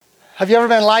Have you ever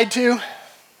been lied to?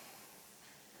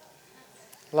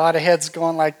 A lot of heads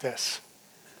going like this.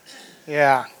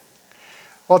 Yeah.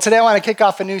 Well, today I want to kick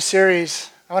off a new series.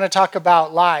 I want to talk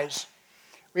about lies.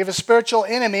 We have a spiritual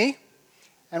enemy,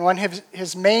 and one of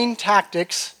his main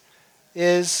tactics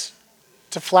is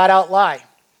to flat out lie,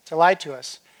 to lie to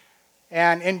us.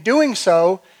 And in doing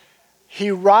so,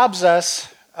 he robs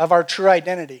us of our true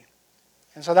identity.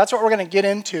 And so that's what we're going to get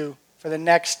into for the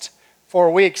next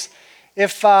 4 weeks.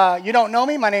 If you don't know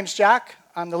me, my name's Jack.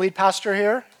 I'm the lead pastor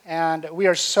here, and we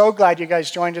are so glad you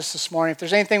guys joined us this morning. If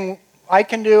there's anything I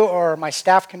can do or my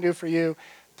staff can do for you,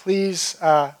 please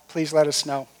let us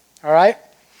know, all right?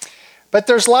 But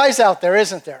there's lies out there,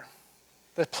 isn't there?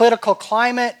 The political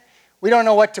climate, we don't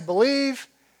know what to believe.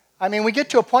 I mean, we get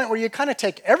to a point where you kind of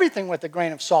take everything with a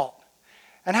grain of salt.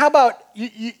 And how about,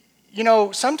 you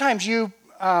know, sometimes you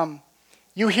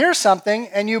hear something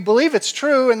and you believe it's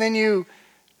true, and then you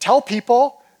tell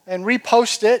people and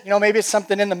repost it. You know, maybe it's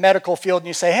something in the medical field, and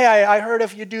you say, hey, I heard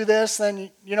if you do this, then,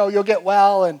 you know, you'll get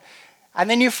well. And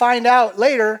then you find out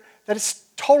later that it's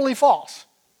totally false,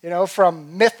 you know,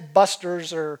 from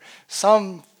Mythbusters or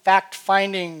some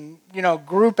fact-finding, you know,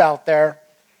 group out there.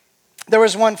 There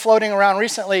was one floating around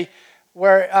recently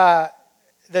where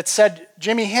that said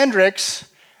Jimi Hendrix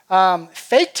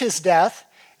faked his death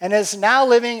and is now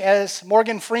living as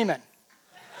Morgan Freeman.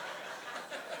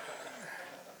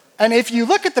 And if you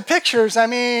look at the pictures, I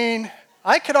mean,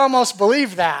 I could almost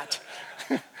believe that.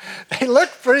 They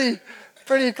look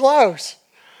pretty close.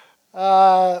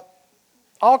 All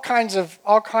kinds of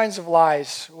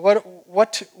lies.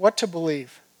 What to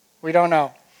believe? We don't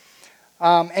know.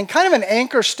 And kind of an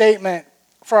anchor statement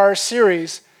for our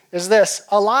series is this: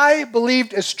 a lie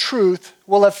believed as truth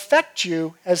will affect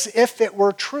you as if it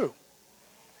were true.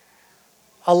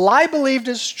 A lie believed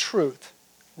as truth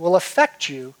will affect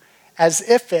you as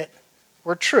if it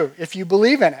were true, if you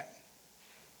believe in it.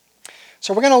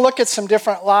 So we're going to look at some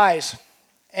different lies.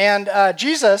 And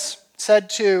Jesus said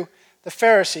to the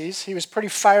Pharisees, he was pretty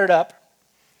fired up,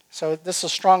 so this is a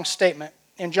strong statement.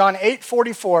 In John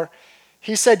 8:44,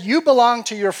 he said, you belong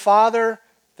to your father,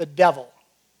 the devil,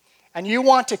 and you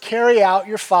want to carry out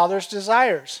your father's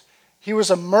desires. He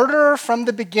was a murderer from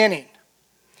the beginning,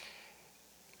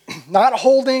 not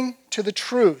holding to the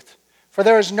truth, for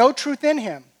there is no truth in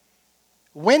him.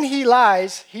 When he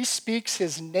lies, he speaks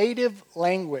his native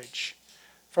language,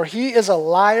 for he is a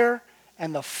liar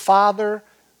and the father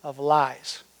of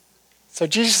lies. So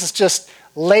Jesus just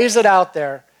lays it out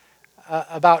there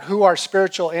about who our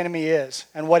spiritual enemy is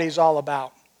and what he's all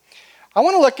about. I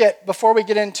want to look at, before we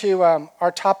get into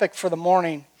our topic for the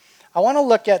morning, I want to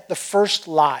look at the first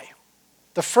lie,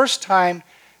 the first time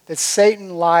that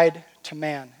Satan lied to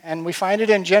man. And we find it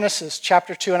in Genesis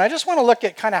chapter 2. And I just want to look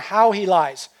at kind of how he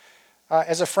lies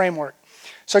as a framework.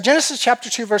 So Genesis chapter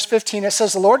 2, verse 15, it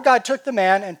says, the Lord God took the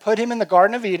man and put him in the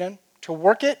Garden of Eden to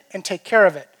work it and take care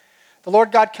of it. The Lord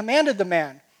God commanded the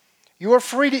man, you are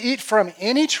free to eat from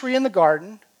any tree in the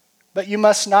garden, but you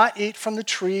must not eat from the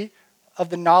tree of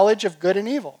the knowledge of good and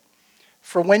evil.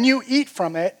 For when you eat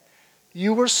from it,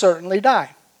 you will certainly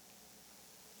die.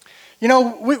 You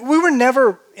know, we were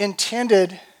never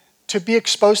intended to be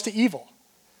exposed to evil.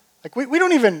 Like, we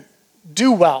don't even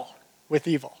do well with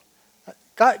evil.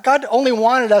 God only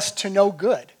wanted us to know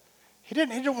good. He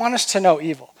didn't want us to know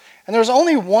evil. And there's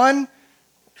only one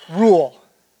rule.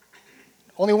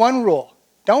 Only one rule.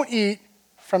 Don't eat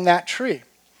from that tree.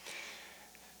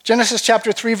 Genesis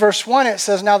chapter 3, verse 1, it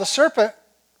says, now the serpent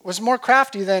was more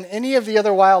crafty than any of the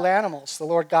other wild animals the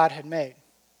Lord God had made.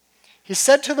 He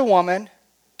said to the woman,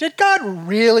 did God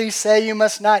really say you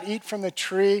must not eat from the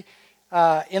tree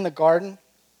in the garden?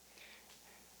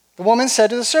 The woman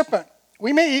said to the serpent,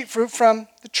 we may eat fruit from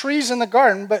the trees in the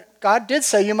garden, but God did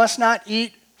say you must not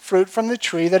eat fruit from the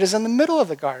tree that is in the middle of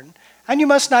the garden, and you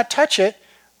must not touch it,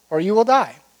 or you will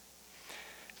die.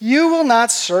 You will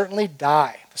not certainly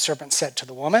die, the serpent said to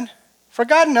the woman, for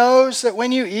God knows that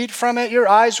when you eat from it, your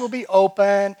eyes will be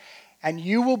open, and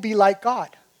you will be like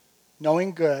God,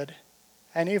 knowing good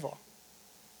and evil.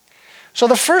 So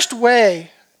the first way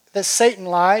that Satan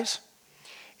lies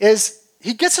is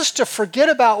he gets us to forget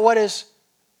about what is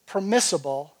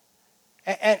permissible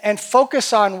and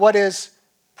focus on what is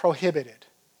prohibited.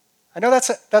 I know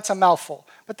that's a mouthful,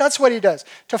 but that's what he does.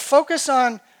 To focus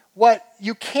on what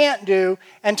you can't do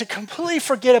and to completely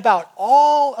forget about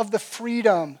all of the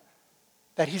freedom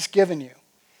that he's given you.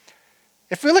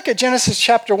 If we look at Genesis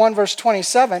chapter 1, verse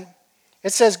 27,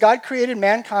 it says, God created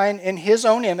mankind in his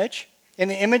own image. In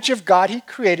the image of God, he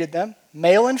created them.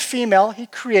 Male and female, he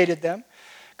created them.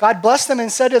 God blessed them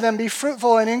and said to them, be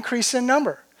fruitful and increase in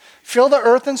number. Fill the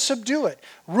earth and subdue it.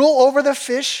 Rule over the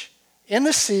fish in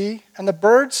the sea and the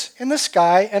birds in the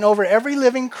sky and over every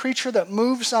living creature that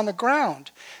moves on the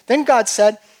ground. Then God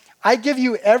said, I give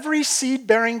you every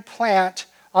seed-bearing plant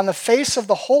on the face of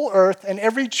the whole earth and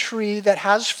every tree that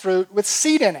has fruit with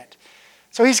seed in it.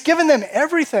 So he's given them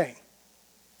everything.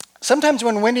 Sometimes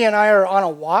when Wendy and I are on a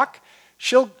walk,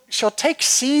 she'll take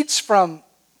seeds from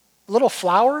little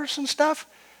flowers and stuff,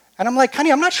 and I'm like,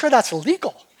 honey, I'm not sure that's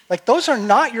legal. Like, those are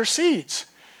not your seeds.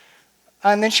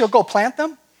 And then she'll go plant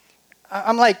them.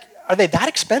 I'm like, are they that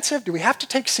expensive? Do we have to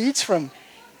take seeds from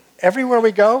everywhere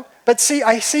we go? But see,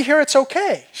 I see here it's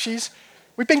okay.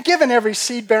 We've been given every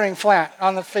seed-bearing plant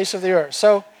on the face of the earth,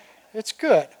 so it's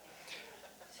good.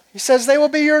 He says, they will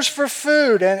be yours for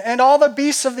food, and all the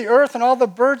beasts of the earth, and all the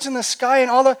birds in the sky, and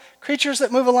all the creatures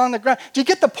that move along the ground. Do you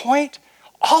get the point?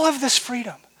 All of this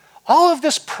freedom, all of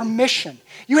this permission.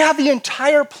 You have the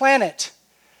entire planet,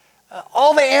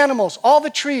 all the animals, all the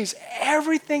trees,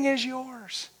 everything is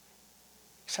yours,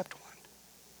 except one.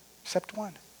 Except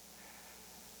one.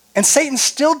 And Satan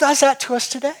still does that to us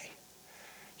today.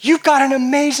 You've got an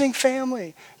amazing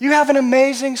family. You have an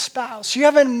amazing spouse. You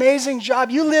have an amazing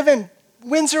job. You live in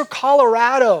Windsor,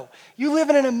 Colorado. You live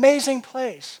in an amazing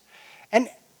place. And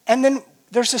then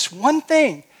there's this one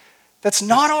thing that's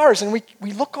not ours, and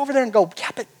we look over there and go,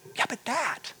 yeah, but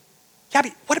that. Yeah,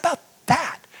 but what about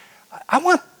that? I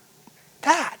want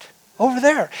that over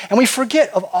there. And we forget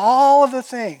of all of the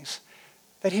things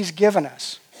that he's given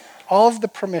us, all of the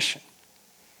permission.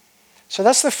 So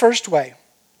that's the first way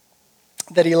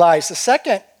that he lies. The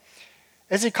second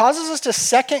is he causes us to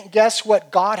second guess what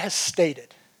God has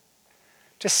stated.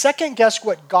 To second guess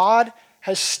what God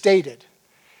has stated.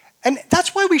 And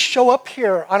that's why we show up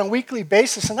here on a weekly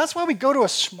basis, and that's why we go to a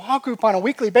small group on a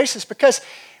weekly basis, because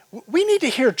we need to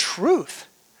hear truth.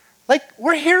 Like,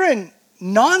 we're hearing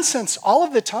nonsense all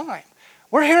of the time.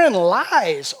 We're hearing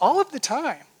lies all of the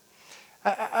time.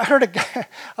 I heard a guy, I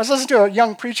was listening to a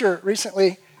young preacher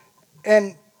recently,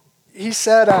 and he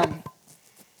said,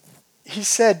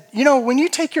 you know, when you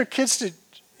take your kids to,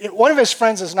 one of his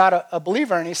friends is not a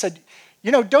believer, and he said,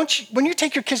 you know, when you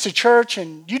take your kids to church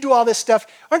and you do all this stuff,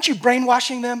 aren't you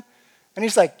brainwashing them? And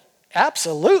he's like,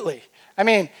 absolutely. I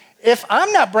mean, if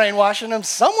I'm not brainwashing them,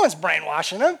 someone's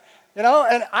brainwashing them, you know,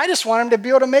 and I just want them to be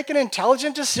able to make an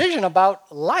intelligent decision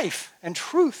about life and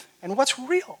truth and what's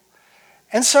real.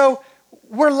 And so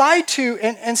we're lied to,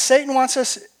 and Satan wants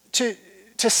us to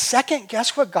second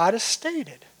guess what God has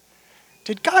stated.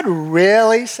 Did God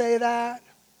really say that?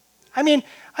 I mean,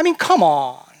 come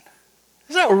on.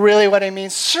 Is that really what it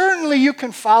means? Certainly you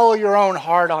can follow your own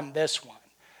heart on this one.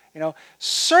 You know,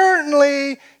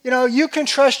 certainly, you know, you can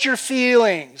trust your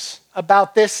feelings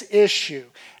about this issue.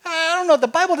 I don't know, the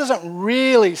Bible doesn't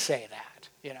really say that,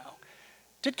 you know.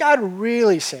 Did God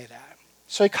really say that?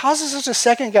 So he causes us to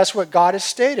second guess what God has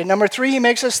stated. Number 3, he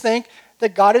makes us think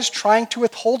that God is trying to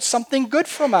withhold something good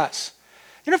from us.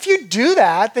 You know, if you do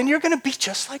that, then you're going to be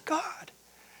just like God.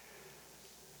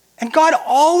 And God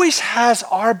always has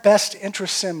our best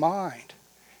interests in mind.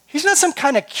 He's not some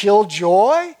kind of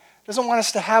killjoy, doesn't want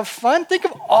us to have fun. Think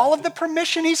of all of the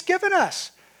permission he's given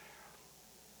us.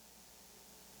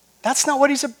 That's not what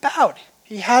he's about.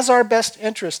 He has our best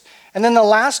interest. And then the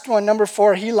last one, number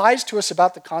 4, he lies to us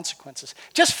about the consequences.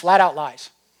 Just flat out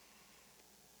lies.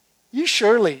 You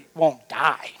surely won't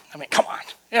die. I mean, come on.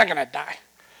 You're not going to die.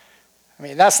 I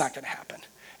mean, that's not going to happen.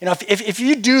 You know, if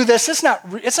you do this, it's not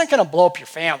going to blow up your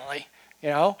family, you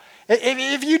know.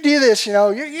 If you do this, you know,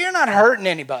 you're not hurting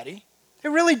anybody. It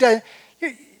really does.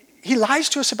 He lies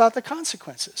to us about the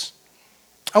consequences.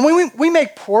 And when we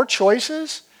make poor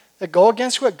choices that go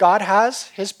against what God has,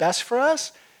 his best for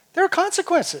us, there are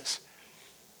consequences.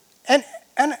 And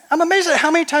I'm amazed at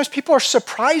how many times people are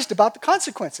surprised about the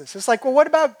consequences. It's like, well, what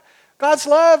about God's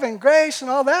love and grace and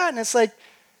all that? And it's like,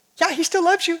 yeah, he still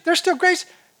loves you. There's still grace.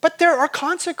 But there are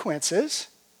consequences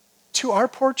to our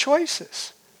poor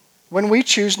choices when we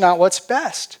choose not what's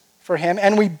best for him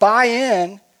and we buy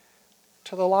in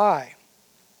to the lie.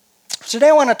 Today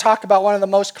I want to talk about one of the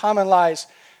most common lies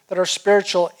that our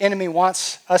spiritual enemy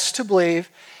wants us to believe,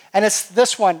 and it's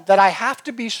this one, that I have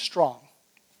to be strong.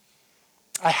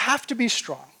 I have to be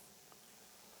strong.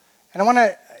 And I want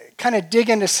to kind of dig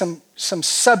into some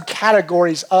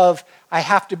subcategories of I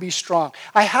have to be strong.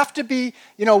 I have to be,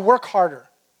 you know, work harder.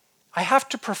 I have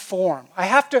to perform. I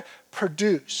have to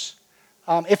produce.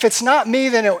 If it's not me,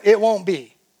 then it won't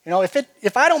be. You know,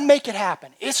 if I don't make it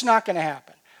happen, it's not going to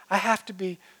happen. I have to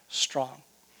be strong.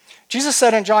 Jesus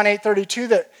said in John 8:32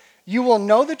 that you will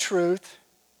know the truth,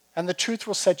 and the truth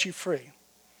will set you free.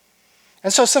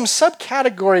 And so some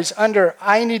subcategories under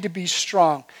I need to be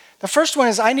strong. The first one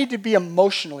is I need to be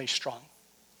emotionally strong.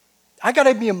 I got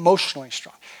to be emotionally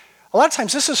strong. A lot of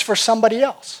times this is for somebody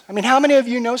else. I mean, how many of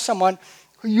you know someone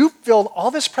who you feel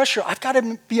all this pressure, I've got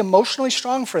to be emotionally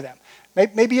strong for them?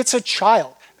 Maybe it's a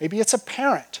child. Maybe it's a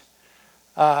parent.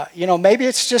 Maybe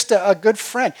it's just a good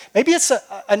friend. Maybe it's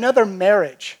another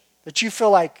marriage that you feel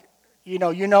like,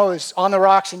 is on the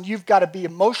rocks, and you've got to be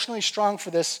emotionally strong for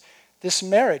this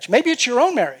marriage. Maybe it's your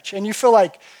own marriage, and you feel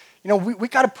like, we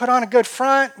got to put on a good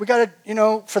front. We got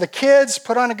to, for the kids,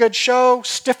 put on a good show,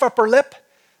 stiff upper lip.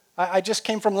 I just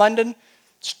came from London,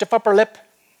 stiff upper lip.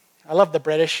 I love the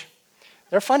British.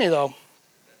 They're funny, though.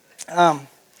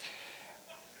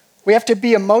 We have to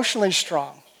be emotionally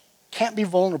strong. Can't be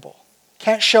vulnerable.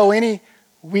 Can't show any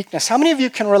weakness. How many of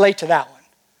you can relate to that one?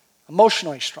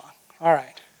 Emotionally strong. All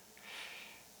right.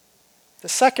 The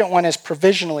second one is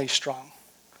provisionally strong.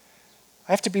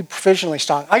 I have to be provisionally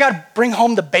strong. I got to bring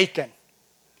home the bacon.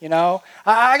 I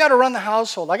got to run the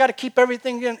household. I got to keep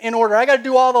everything in order. I got to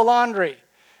do all the laundry.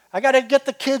 I got to get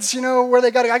the kids, where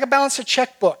they got to. I got to balance a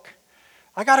checkbook.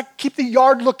 I got to keep the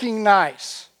yard looking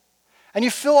nice. And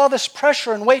you feel all this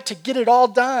pressure and weight to get it all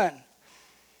done.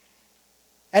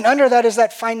 And under that is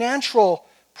that financial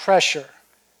pressure.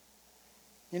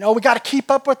 We got to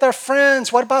keep up with our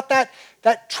friends. What about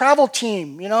that travel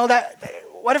team?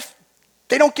 What if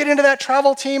they don't get into that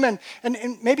travel team and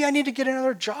maybe I need to get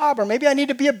another job, or maybe I need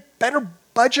to be a better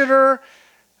budgeter.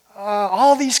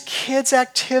 All these kids'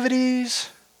 activities,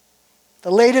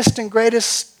 the latest and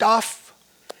greatest stuff.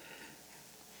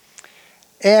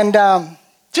 And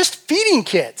just feeding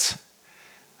kids.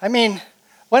 I mean,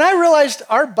 when I realized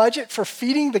our budget for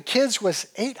feeding the kids was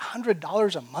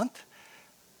 $800 a month,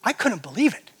 I couldn't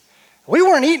believe it. We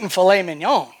weren't eating filet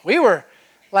mignon. We were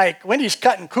like Wendy's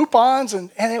cutting coupons, and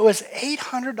it was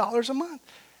 $800 a month.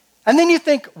 And then you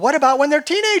think, what about when they're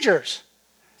teenagers?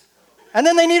 And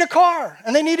then they need a car,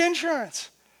 and they need insurance.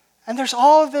 And there's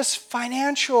all of this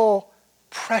financial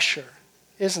pressure,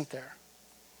 isn't there?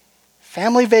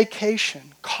 Family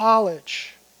vacation,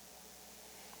 college.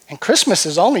 And Christmas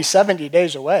is only 70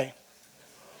 days away.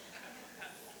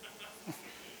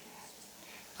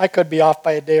 I could be off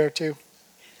by a day or two.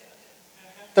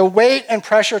 The weight and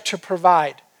pressure to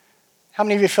provide. How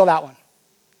many of you feel that one?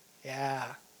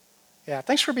 Yeah.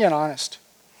 Thanks for being honest.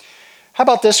 How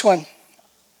about this one?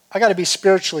 I got to be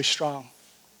spiritually strong.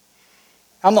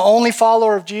 I'm the only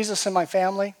follower of Jesus in my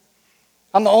family.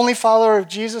 I'm the only follower of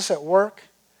Jesus at work.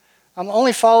 I'm the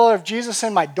only follower of Jesus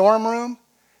in my dorm room,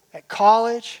 at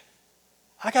college.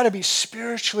 I got to be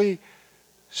spiritually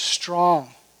strong.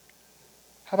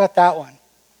 How about that one?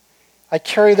 I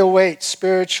carry the weight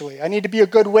spiritually. I need to be a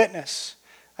good witness.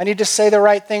 I need to say the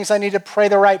right things. I need to pray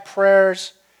the right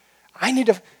prayers. I need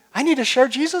to share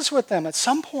Jesus with them at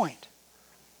some point.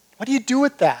 What do you do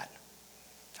with that?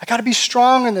 I got to be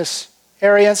strong in this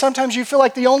area. And sometimes you feel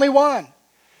like the only one.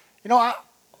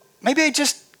 Maybe I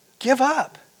just give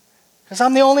up because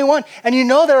I'm the only one. And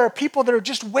there are people that are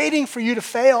just waiting for you to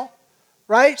fail,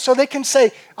 right? So they can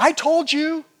say, I told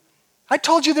you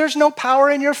there's no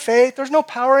power in your faith. There's no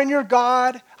power in your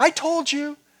God. I told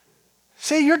you.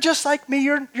 See, you're just like me.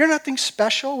 You're nothing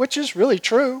special, which is really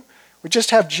true. We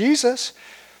just have Jesus.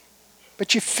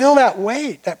 But you feel that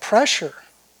weight, that pressure.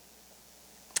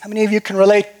 How many of you can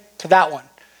relate to that one?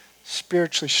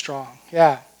 Spiritually strong.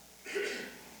 Yeah.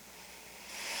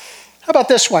 How about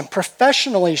this one?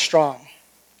 Professionally strong.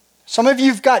 Some of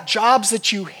you have got jobs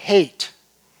that you hate.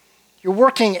 You're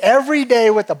working every day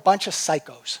with a bunch of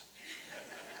psychos.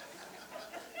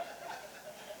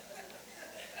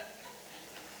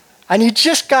 And you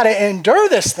just got to endure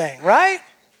this thing, right?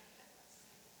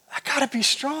 I got to be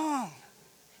strong.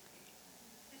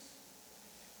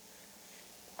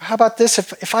 How about this?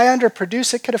 If I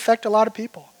underproduce, it could affect a lot of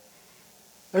people.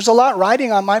 There's a lot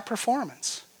riding on my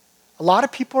performance. A lot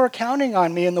of people are counting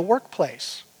on me in the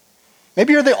workplace.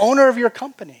 Maybe you're the owner of your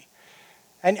company.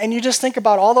 And you just think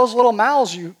about all those little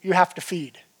mouths you have to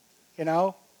feed,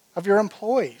 of your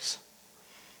employees.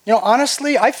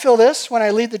 Honestly, I feel this when I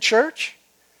lead the church.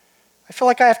 I feel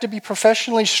like I have to be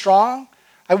professionally strong.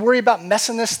 I worry about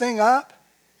messing this thing up,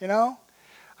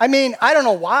 I mean, I don't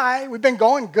know why. We've been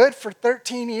going good for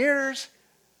 13 years.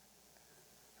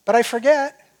 But I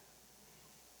forget.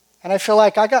 And I feel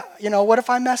like what if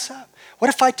I mess up? What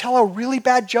if I tell a really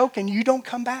bad joke and you don't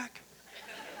come back?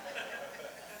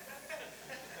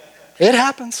 It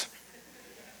happens.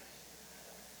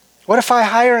 What if I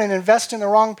hire and invest in the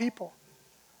wrong people?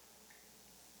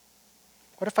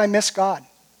 What if I miss God?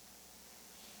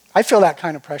 I feel that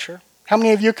kind of pressure. How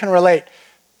many of you can relate?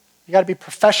 You got to be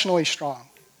professionally strong.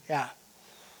 Yeah,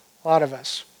 a lot of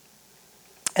us.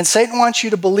 And Satan wants you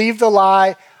to believe the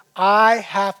lie, I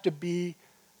have to be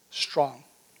strong.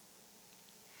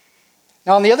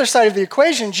 Now, on the other side of the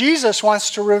equation, Jesus wants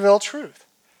to reveal truth.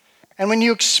 And when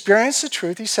you experience the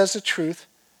truth, he says the truth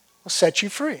will set you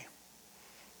free.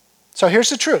 So here's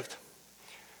the truth.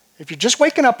 If you're just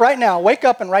waking up right now, wake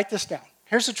up and write this down.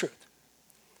 Here's the truth.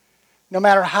 No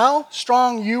matter how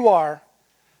strong you are,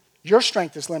 your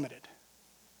strength is limited.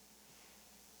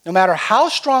 No matter how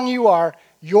strong you are,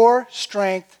 your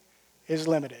strength is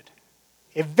limited.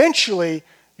 Eventually,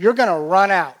 you're going to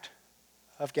run out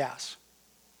of gas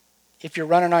if you're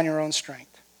running on your own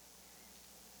strength.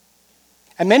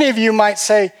 And many of you might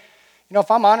say,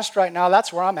 if I'm honest right now,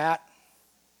 that's where I'm at.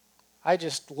 I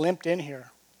just limped in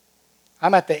here.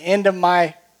 I'm at the end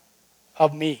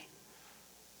of me,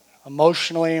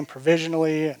 emotionally and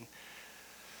provisionally and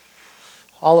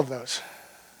all of those.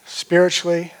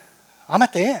 Spiritually, I'm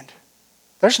at the end.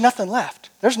 There's nothing left.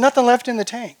 There's nothing left in the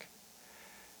tank.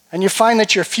 And you find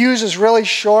that your fuse is really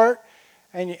short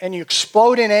and you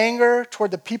explode in anger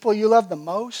toward the people you love the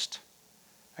most,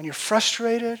 and you're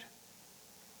frustrated.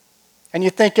 And you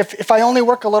think, if I only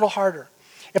work a little harder,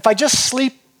 if I just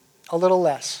sleep a little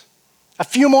less, a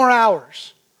few more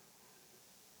hours,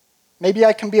 maybe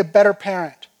I can be a better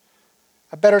parent,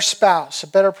 a better spouse, a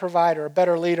better provider, a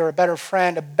better leader, a better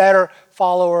friend, a better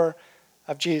follower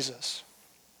of Jesus.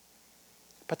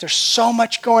 But there's so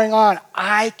much going on,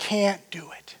 I can't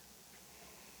do it.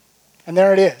 And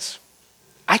there it is.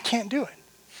 I can't do it.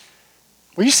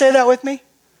 Will you say that with me?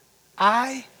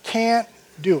 I can't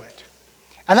do it.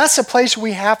 And that's the place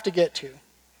we have to get to.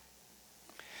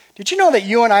 Did you know that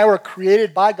you and I were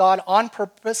created by God on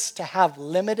purpose to have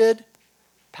limited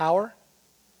power?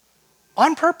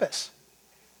 On purpose.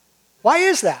 Why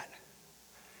is that?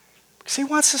 Because he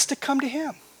wants us to come to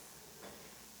him.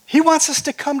 He wants us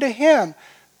to come to him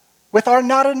with our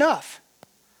not enough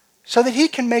so that he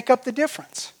can make up the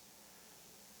difference.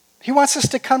 He wants us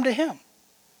to come to him.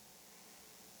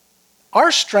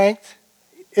 Our strength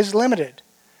is limited.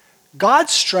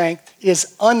 God's strength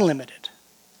is unlimited.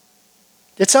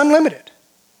 It's unlimited.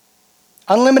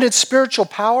 Unlimited spiritual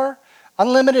power,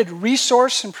 unlimited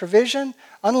resource and provision,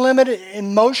 unlimited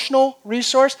emotional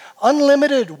resource,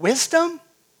 unlimited wisdom.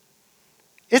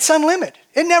 It's unlimited.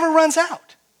 It never runs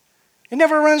out. It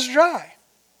never runs dry.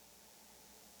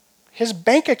 His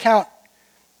bank account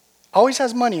always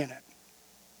has money in it.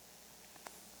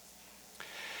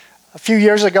 A few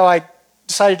years ago, I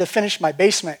decided to finish my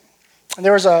basement. And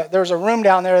there was a room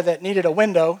down there that needed a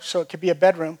window so it could be a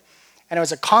bedroom. And it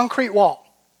was a concrete wall.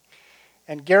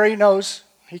 And Gary knows,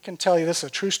 he can tell you this is a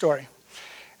true story.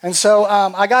 And so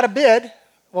I got a bid.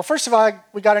 Well, first of all,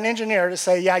 we got an engineer to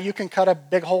say, yeah, you can cut a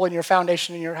big hole in your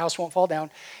foundation and your house won't fall down.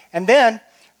 And then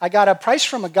I got a price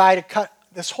from a guy to cut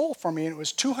this hole for me, and it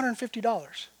was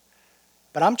 $250.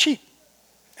 But I'm cheap.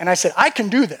 And I said, I can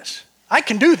do this. I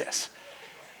can do this.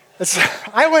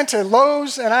 I went to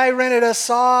Lowe's and I rented a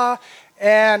saw,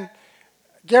 and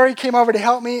Gary came over to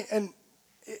help me, and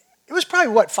it was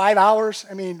probably, 5 hours?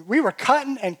 I mean, we were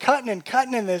cutting and cutting and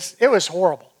cutting in this. It was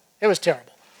horrible. It was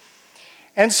terrible.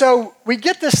 And so we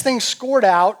get this thing scored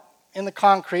out in the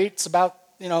concrete. It's about,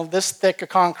 this thick of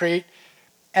concrete.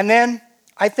 And then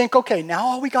I think, okay, now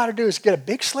all we got to do is get a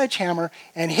big sledgehammer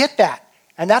and hit that.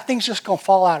 And that thing's just going to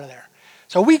fall out of there.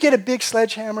 So we get a big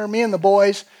sledgehammer, me and the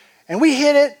boys, and we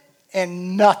hit it,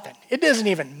 and nothing. It doesn't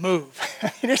even move.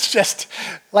 It's just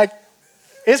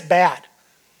it's bad.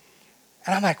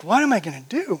 And I'm like, what am I going to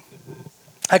do?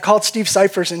 I called Steve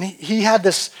Cyphers, and he had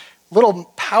this little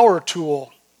power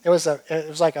tool. It was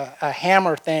like a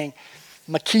hammer thing,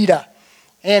 Makita,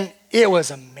 and it was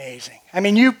amazing. I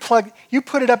mean, you put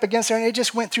it up against there, and it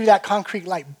just went through that concrete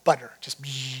like butter, just.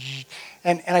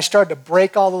 And I started to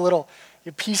break all the little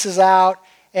pieces out,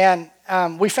 and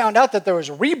we found out that there was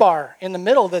rebar in the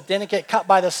middle that didn't get cut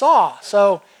by the saw.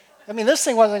 So, this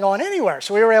thing wasn't going anywhere.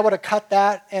 So we were able to cut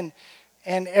that and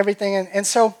everything. And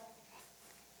so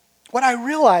what I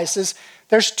realized is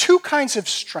there's two kinds of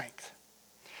strength.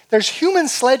 There's human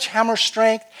sledgehammer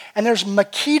strength, and there's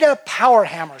Makita power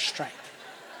hammer strength.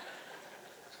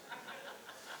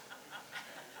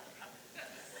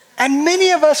 And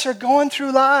many of us are going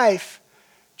through life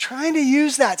trying to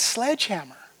use that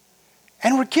sledgehammer,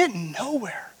 and we're getting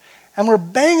nowhere. And we're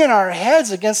banging our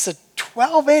heads against a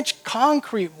 12-inch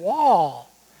concrete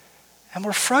wall, and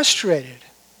we're frustrated.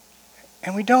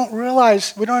 And we don't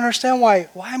understand why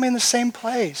I'm in the same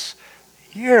place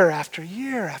year after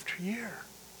year after year.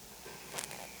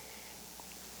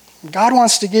 God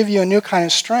wants to give you a new kind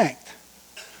of strength.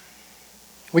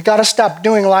 We got to stop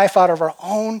doing life out of our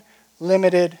own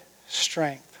limited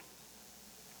strength.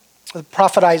 The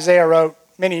prophet Isaiah wrote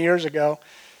many years ago,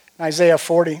 in Isaiah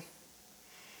 40.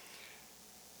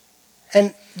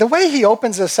 And the way he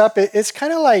opens this up, it's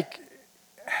kind of like,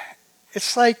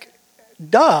 it's like,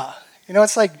 duh.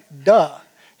 It's like, duh.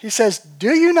 He says,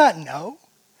 do you not know?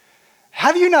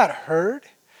 Have you not heard?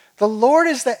 The Lord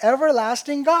is the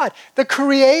everlasting God, the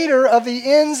creator of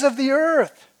the ends of the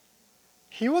earth.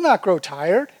 He will not grow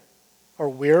tired or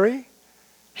weary.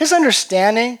 His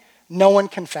understanding no one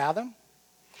can fathom.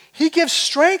 He gives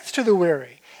strength to the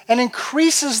weary and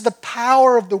increases the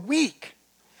power of the weak.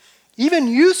 Even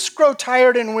youths grow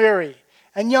tired and weary,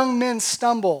 and young men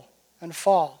stumble and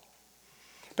fall.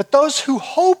 But those who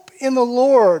hope in the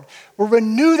Lord will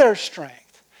renew their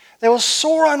strength. They will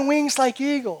soar on wings like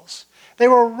eagles. They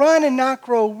will run and not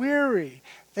grow weary.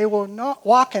 They will not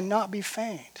walk and not be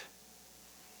faint.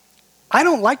 I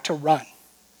don't like to run.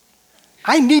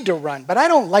 I need to run, but I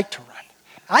don't like to run.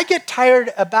 I get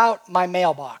tired about my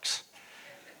mailbox.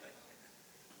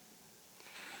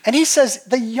 And he says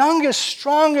the youngest,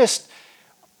 strongest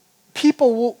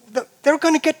people, they're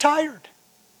going to get tired.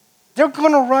 They're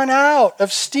going to run out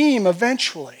of steam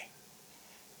eventually.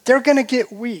 They're going to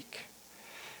get weak.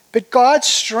 But God's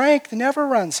strength never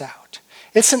runs out.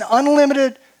 It's an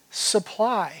unlimited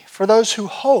supply for those who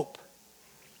hope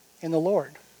in the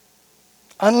Lord.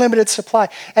 Unlimited supply.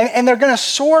 And they're going to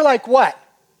soar like what?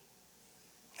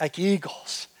 Like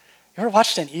eagles. You ever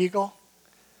watched an eagle?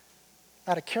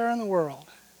 Not a care in the world.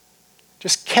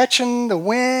 Just catching the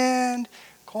wind,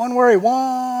 going where he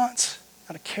wants.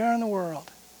 Not a care in the world.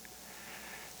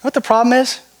 You know what the problem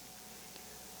is?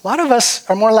 A lot of us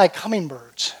are more like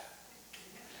hummingbirds.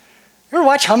 You ever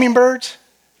watch hummingbirds?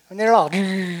 And they're all,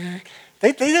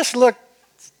 they just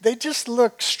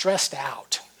look stressed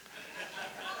out.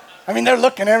 I mean, they're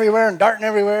looking everywhere and darting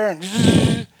everywhere and,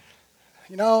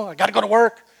 I got to go to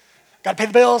work, got to pay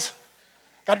the bills,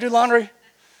 got to do laundry,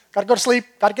 got to go to sleep,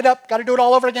 got to get up, got to do it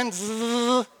all over again.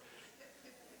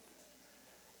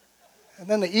 And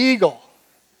then the eagle,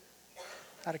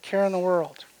 not a care in the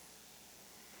world.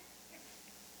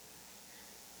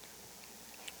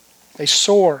 They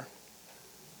soar.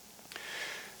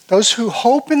 Those who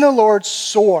hope in the Lord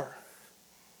soar.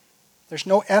 There's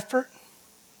no effort.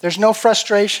 There's no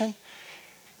frustration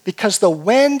because the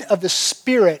wind of the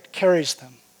Spirit carries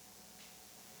them.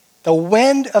 The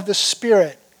wind of the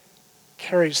Spirit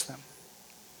carries them.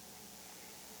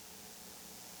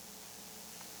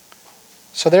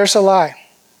 So there's a lie.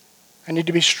 I need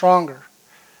to be stronger.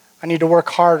 I need to work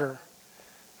harder.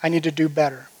 I need to do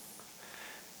better.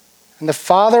 And the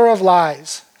father of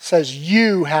lies says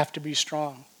you have to be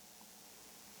strong.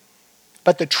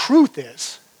 But the truth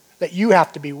is that you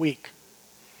have to be weak.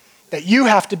 That you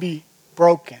have to be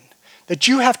broken. That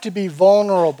you have to be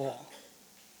vulnerable.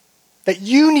 That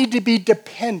you need to be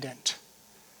dependent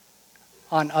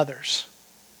on others.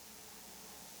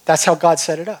 That's how God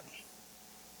set it up.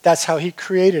 That's how he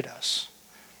created us.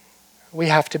 We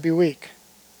have to be weak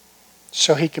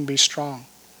so he can be strong.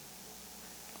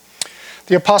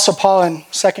 The Apostle Paul in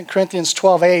 2 Corinthians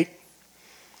 12:8,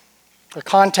 the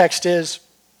context is,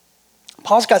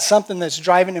 Paul's got something that's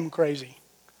driving him crazy.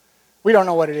 We don't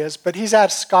know what it is, but he's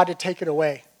asked God to take it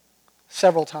away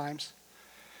several times.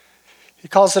 He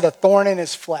calls it a thorn in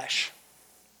his flesh.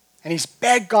 And he's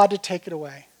begged God to take it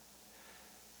away.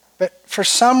 But for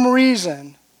some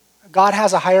reason, God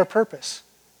has a higher purpose,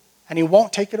 and he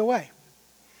won't take it away.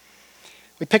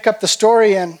 We pick up the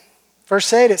story in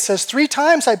verse 8. It says, 3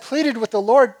 times I pleaded with the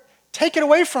Lord, take it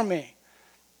away from me.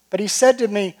 But he said to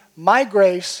me, my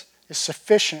grace is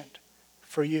sufficient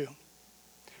for you.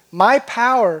 My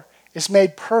power is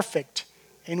made perfect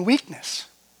in weakness.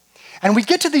 And we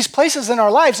get to these places in our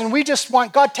lives and we just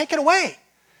want God, take it away.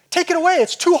 Take it away.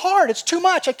 It's too hard. It's too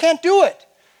much. I can't do it.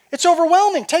 It's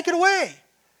overwhelming. Take it away.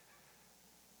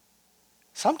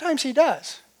 Sometimes he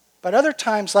does. But other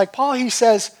times, like Paul, he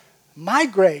says, my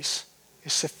grace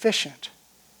is sufficient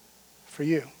for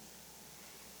you.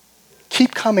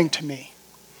 Keep coming to me.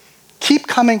 Keep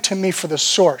coming to me for the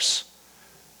source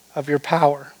of your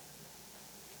power.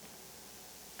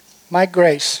 My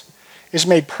grace is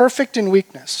made perfect in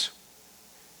weakness.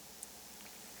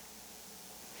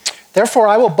 Therefore,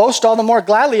 I will boast all the more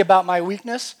gladly about my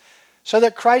weakness, so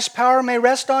that Christ's power may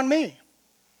rest on me.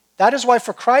 That is why,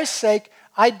 for Christ's sake,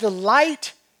 I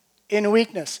delight in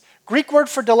weakness. Greek word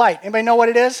for delight. Anybody know what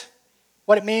it is?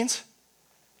 What it means?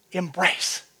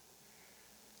 Embrace.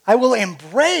 I will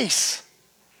embrace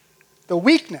the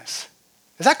weakness.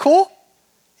 Is that cool?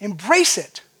 Embrace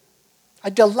it. I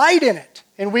delight in it,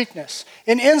 in weakness,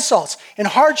 in insults, in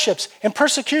hardships, in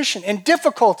persecution, in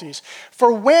difficulties.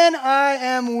 For when I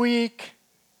am weak,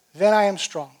 then I am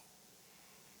strong.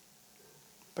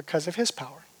 Because of his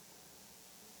power.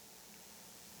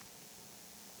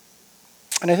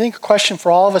 And I think a question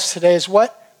for all of us today is,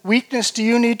 what weakness do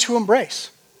you need to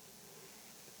embrace?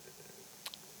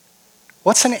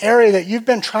 What's an area that you've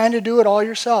been trying to do it all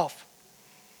yourself?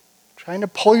 Trying to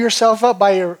pull yourself up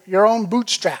by your own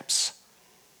bootstraps.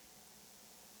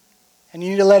 And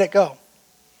you need to let it go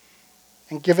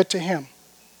and give it to him.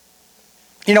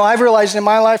 You know, I've realized in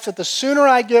my life that the sooner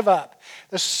I give up,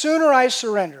 the sooner I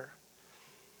surrender,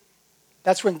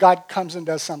 that's when God comes and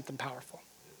does something powerful.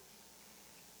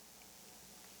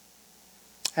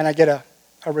 And I get a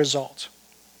result.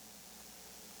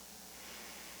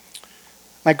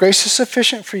 My grace is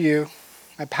sufficient for you.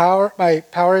 My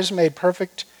power is made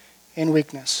perfect in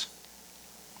weakness.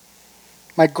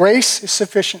 My grace is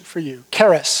sufficient for you.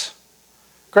 Charis.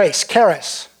 Grace.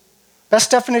 Charis.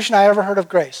 Best definition I ever heard of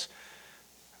grace.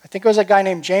 I think it was a guy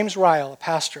named James Ryle, a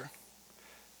pastor,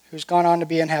 who's gone on to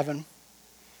be in heaven.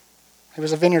 He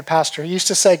was a vineyard pastor. He used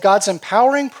to say, God's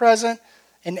empowering presence,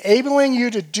 enabling you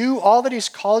to do all that he's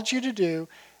called you to do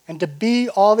and to be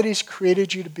all that he's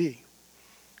created you to be.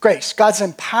 Grace, God's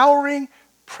empowering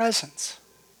presence.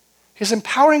 His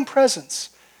empowering presence.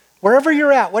 Wherever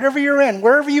you're at, whatever you're in,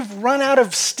 wherever you've run out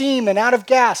of steam and out of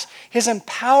gas, his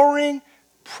empowering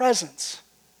presence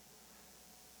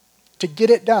to get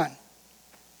it done.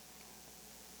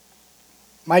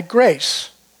 My grace,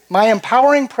 my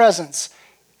empowering presence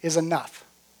is enough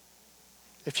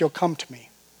if you'll come to me.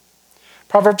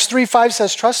 Proverbs 3:5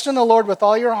 says, trust in the Lord with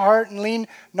all your heart and lean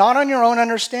not on your own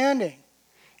understanding.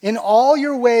 In all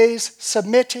your ways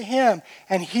submit to him,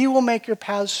 and he will make your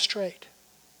paths straight.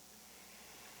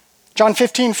 John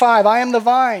 15:5, I am the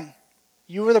vine,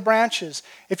 you are the branches.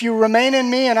 If you remain in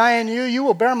me and I in you, you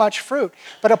will bear much fruit.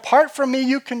 But apart from me,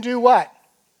 you can do what?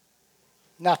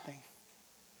 Nothing.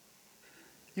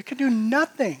 You can do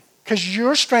nothing because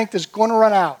your strength is going to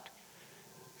run out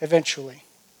eventually.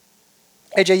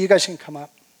 AJ, you guys can come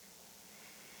up.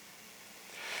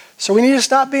 So we need to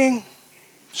stop being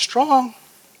strong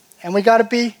and we got to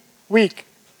be weak.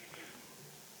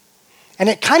 And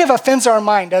it kind of offends our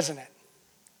mind, doesn't it?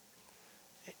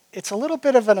 It's a little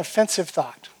bit of an offensive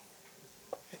thought.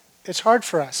 It's hard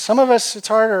for us. Some of us, it's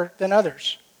harder than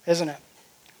others, isn't it?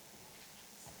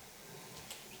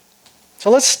 So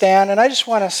let's stand, and I just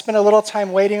want to spend a little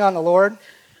time waiting on the Lord.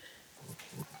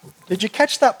 Did you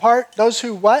catch that part? Those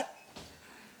who what?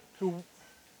 Who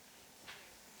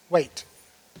wait.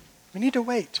 We need to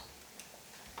wait.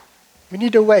 We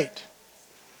need to wait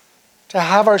to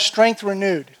have our strength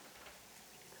renewed.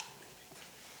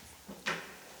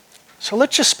 So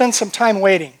let's just spend some time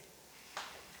waiting.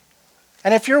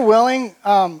 And if you're willing,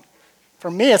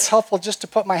 for me it's helpful just to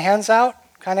put my hands out,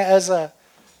 kind of as a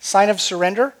sign of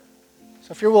surrender.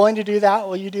 So if you're willing to do that,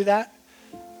 will you do that?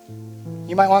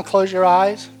 You might want to close your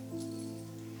eyes.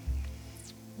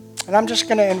 And I'm just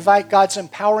going to invite God's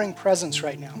empowering presence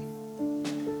right now.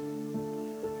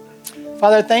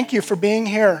 Father, thank you for being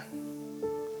here.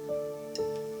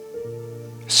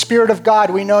 Spirit of God,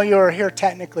 we know you are here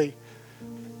technically.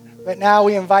 But now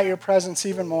we invite your presence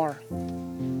even more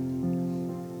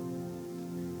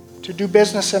to do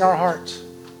business in our hearts.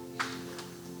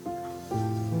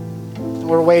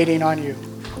 We're waiting on you.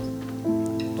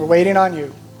 We're waiting on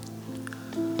you.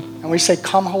 And we say,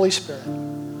 come, Holy Spirit.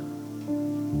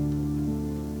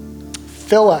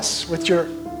 Fill us with your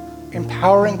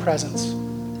empowering presence.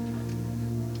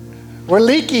 We're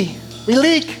leaky. We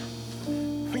leak.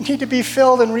 We need to be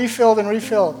filled and refilled and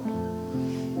refilled.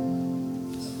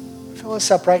 Fill us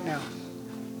up right now.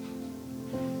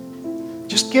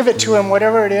 Just give it to him,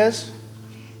 whatever it is.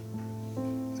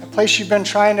 A place you've been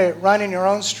trying to run in your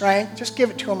own strength, just give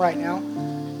it to him right now.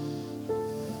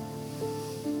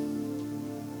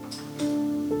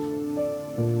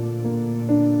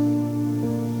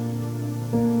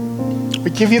 We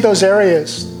give you those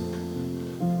areas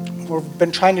where we've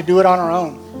been trying to do it on our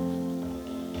own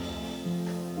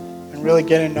and really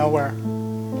getting nowhere.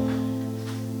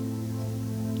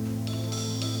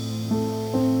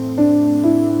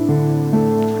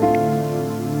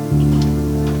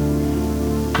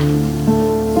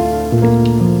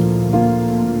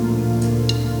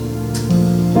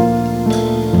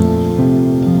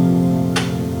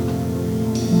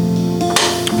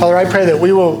 Father, I pray that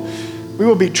we will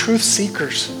be truth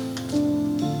seekers.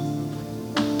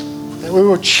 That we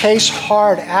will chase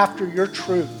hard after your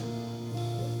truth.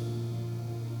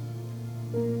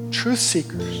 Truth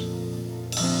seekers.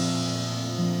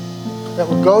 That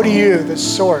will go to you, the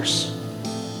source,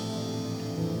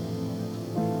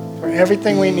 for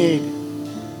everything we need.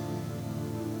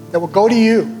 That will go to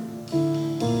you.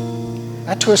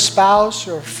 Not to a spouse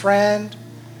or a friend,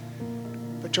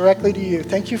 but directly to you.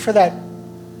 Thank you for that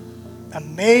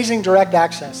amazing direct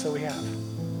access that we have.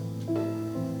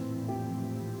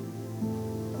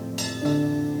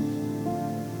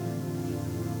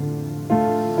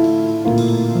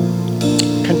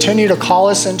 continue to call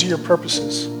us into your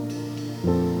purposes.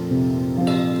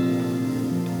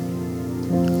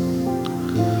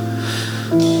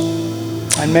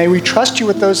 And may we trust you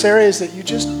with those areas that you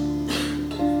just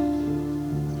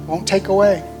won't take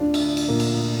away,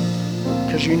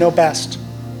 because you know best.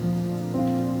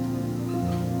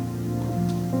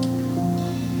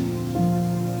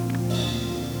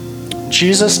 In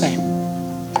Jesus' name.